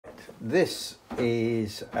This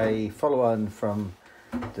is a follow-on from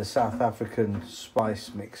the South African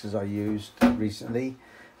spice mixes I used recently.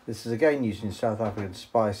 This is again using South African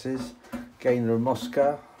spices. Again,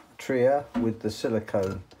 Remoska Tria with the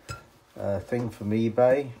silicone thing from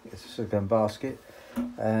eBay. It's a silicone basket,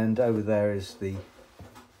 and over there is the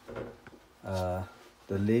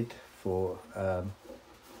lid for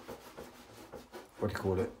what do you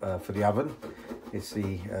call it, for the oven. It's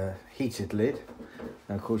the heated lid,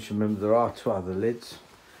 and of course you remember there are two other lids,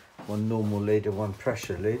 one normal lid and one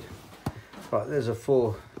pressure lid. Right, there's a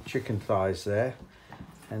 4 chicken thighs there,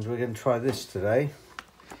 and we're going to try this today.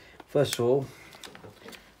 First of all,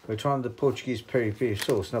 we're trying the Portuguese Piri Piri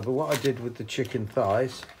sauce. Now, but what I did with the chicken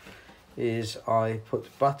thighs is I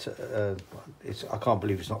put butter, I can't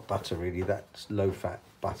believe it's not butter really, that's low-fat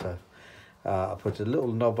butter. I put a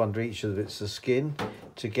little knob under each of the bits of skin,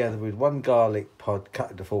 together with 1 garlic pod cut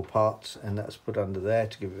into 4 parts, and that's put under there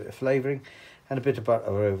to give it a bit of flavouring, and a bit of butter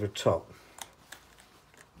over top.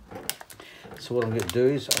 So what I'm going to do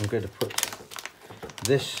is I'm going to put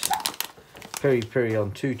this piri piri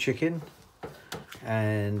on 2 chicken,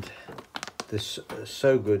 and this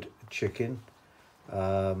So Good chicken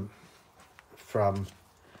from,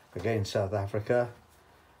 again, South Africa,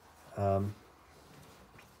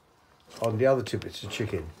 on the other 2 bits of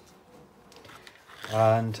chicken.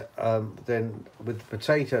 And then with the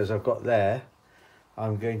potatoes I've got there,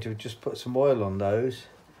 I'm going to just put some oil on those,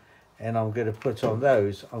 and I'm going to put on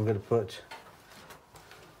those, I'm going to put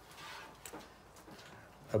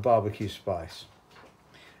a barbecue spice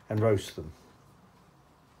and roast them.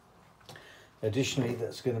 Additionally,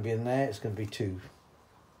 that's going to be in there, it's going to be two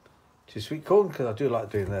sweet corn, because I do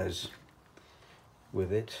like doing those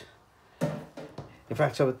with it. In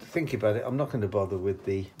fact, I was thinking about it, I'm not going to bother with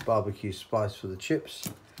the barbecue spice for the chips.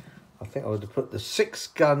 I think I would have put the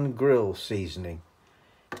 6-gun grill seasoning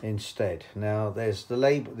instead. Now, there's the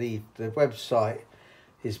label, the website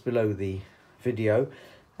is below the video,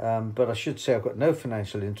 but I should say I've got no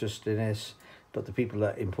financial interest in this, but the people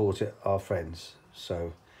that import it are friends.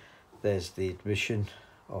 So there's the admission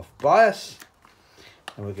of bias,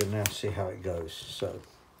 and we're going to now see how it goes. So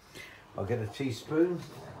I'll get a teaspoon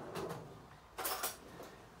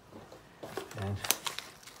and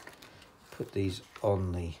put these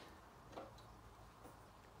on the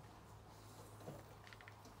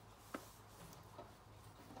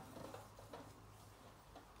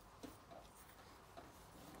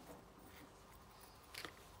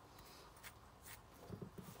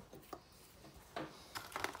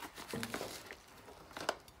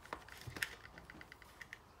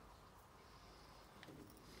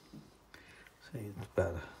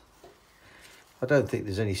better. I don't think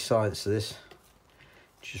there's any science to this.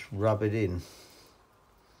 Just rub it in.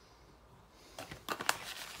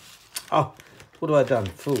 Oh, what have I done?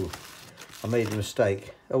 Fool. I made a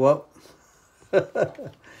mistake. Oh well.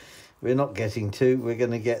 We're not getting 2. We're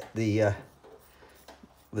going to get the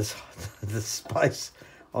spice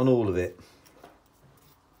on all of it.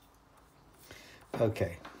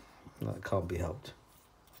 Okay. That can't be helped.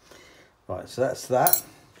 Right, so that's that.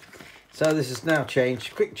 So this is now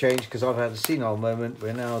changed, quick change, because I've had a senile moment.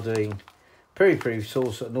 We're now doing piri piri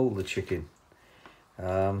sauce on all the chicken.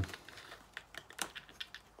 So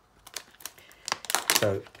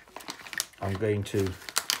I'm going to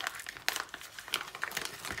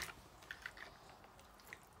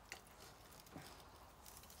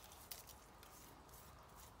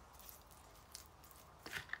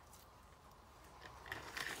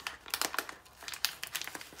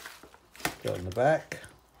go in the back.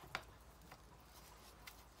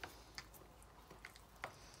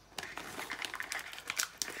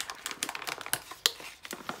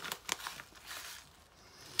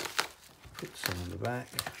 Put some in the back.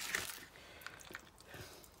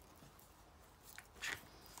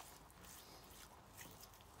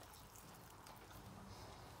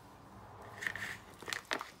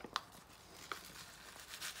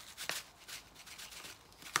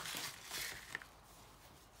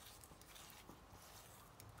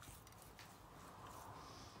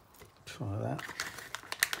 Try that.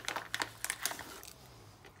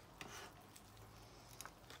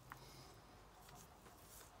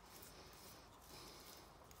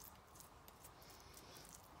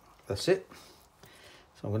 That's it.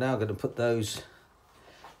 So I'm now going to put those,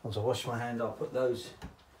 once I wash my hand, I'll put those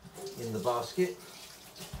in the basket.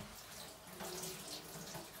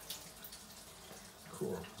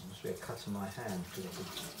 Cool, must be a cut in my hand. I can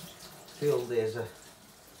feel there's a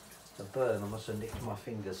burn. I must have nicked my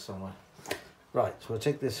fingers somewhere. Right, so we'll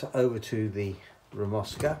take this over to the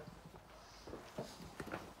Remoska.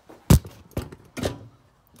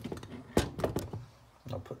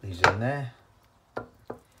 I'll put the these in there.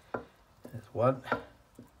 There's one.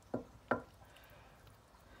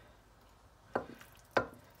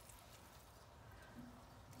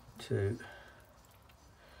 2,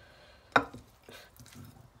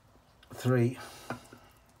 3,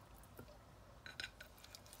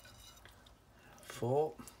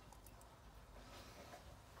 4.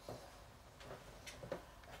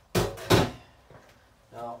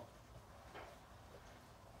 Now,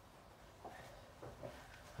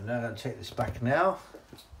 I'm now going to take this back now,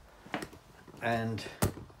 and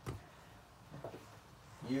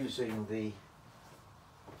using the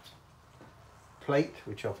plate,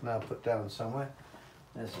 which I've now put down somewhere,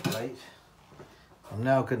 there's the plate. I'm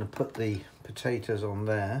now going to put the potatoes on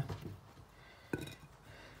there.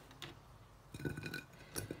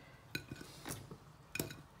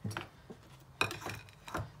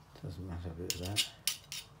 Doesn't matter a bit of that.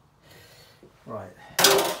 Right.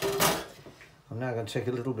 I'm now going to take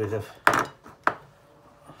a little bit of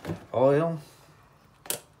oil.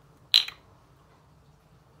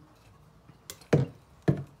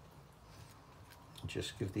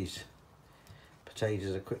 Just give these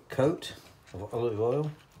potatoes a quick coat of olive oil.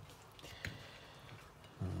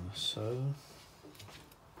 So.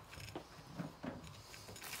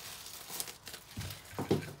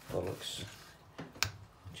 Bollocks.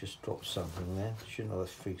 Just dropped something there. Shouldn't have,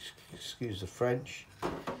 excuse the French.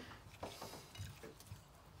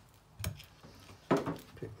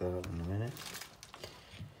 Pick that up in a minute.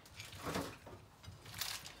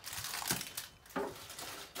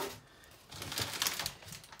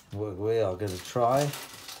 We are going to try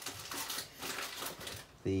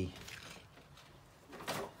the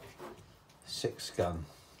 6-gun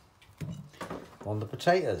on the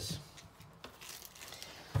potatoes.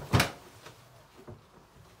 I'll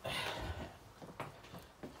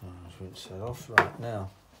rinse that off right now.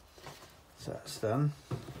 So that's done.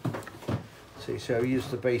 See, so I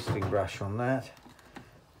used the basting brush on that.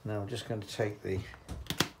 Now I'm just going to take the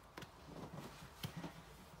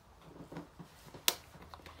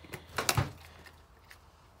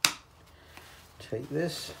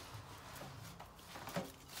this.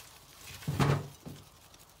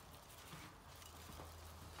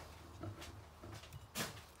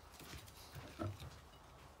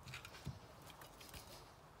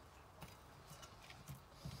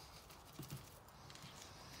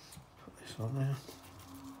 Put this on there. I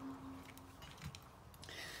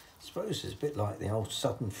suppose it's a bit like the old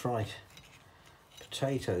southern fried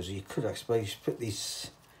potatoes. You could, I suppose, put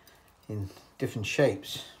these in different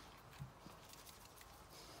shapes.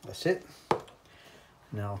 That's it.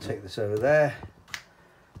 Now I'll take this over there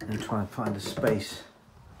and try and find a space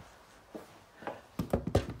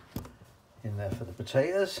in there for the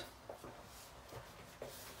potatoes.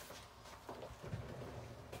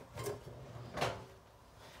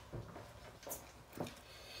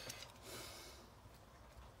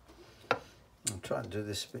 I'll try and do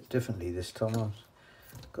this a bit differently this time.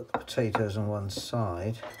 I've got the potatoes on one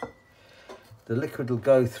side. The liquid will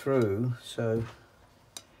go through, so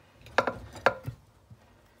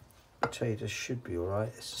potatoes should be all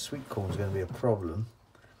right. The sweet corn is going to be a problem.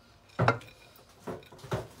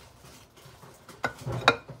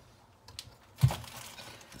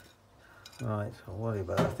 Right, I'll worry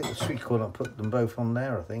about it. I think the sweet corn, I'll put them both on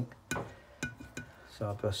there, I think.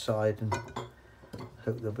 Side by side, and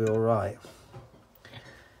hope they'll be all right.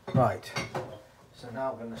 Right, so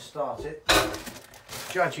now I'm going to start it.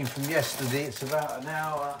 Judging from yesterday, it's about an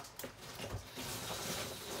hour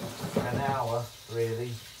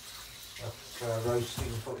really. Roasting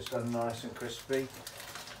before it's done nice and crispy,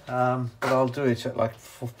 but I'll do it at like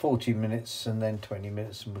 40 minutes and then 20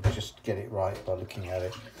 minutes, and we'll just get it right by looking at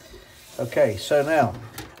it. Okay, so now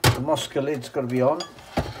the Remoska lid's got to be on.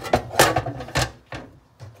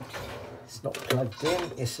 It's not plugged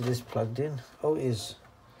in. Yes, it is plugged in. Oh, it is.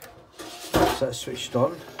 So that's switched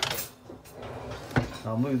on.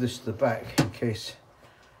 I'll move this to the back in case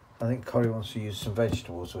I think Corrie wants to use some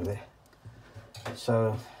vegetables with it.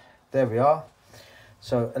 So there we are.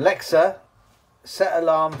 So Alexa, set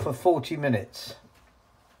alarm for 40 minutes.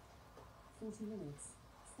 40 minutes,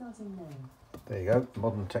 starting now. There you go,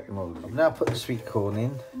 modern technology. I've now put the sweet corn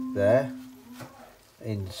in there,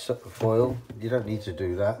 in foil. You don't need to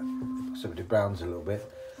do that, except it browns a little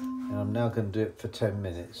bit. And I'm now going to do it for 10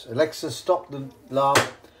 minutes. Alexa, stop the alarm.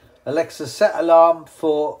 Alexa, set alarm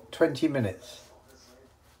for 20 minutes.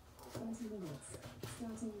 20 minutes,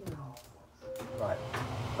 starting now. Right.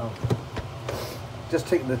 Just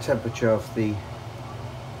taking the temperature of the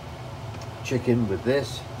chicken with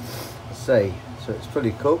this. So it's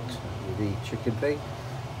fully cooked, the chicken thing.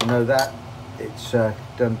 You know that it's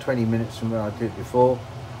done 20 minutes from when I did it before.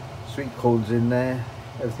 Sweet corn's in there.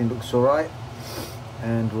 Everything looks all right.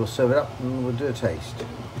 And we'll serve it up and we'll do a taste. The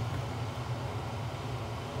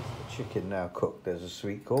chicken now cooked. There's a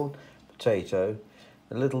sweet corn, potato,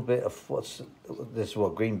 a little bit of this?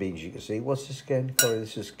 What green beans you can see. What's this again? Sorry,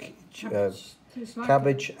 this is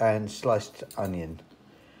cabbage and sliced onion.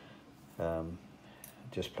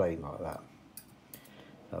 Just plain like that.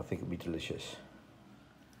 I think it'll be delicious.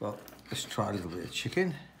 Well, let's try a little bit of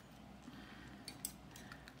chicken.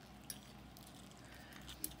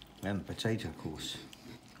 And potato, of course.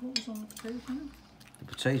 What was on the potato? The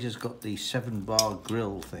potato's got the 7-bar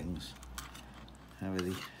grill things. And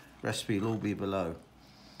the recipe will all be below.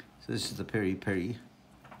 So this is the piri piri.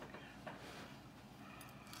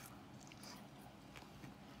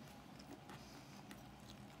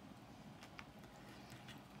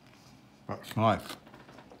 That's nice.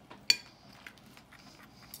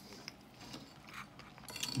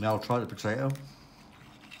 Now I'll try the potato.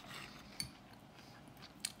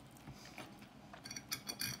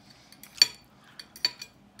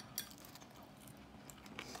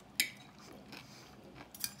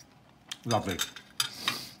 Lovely.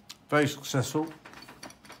 Very successful.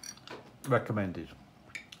 Recommended.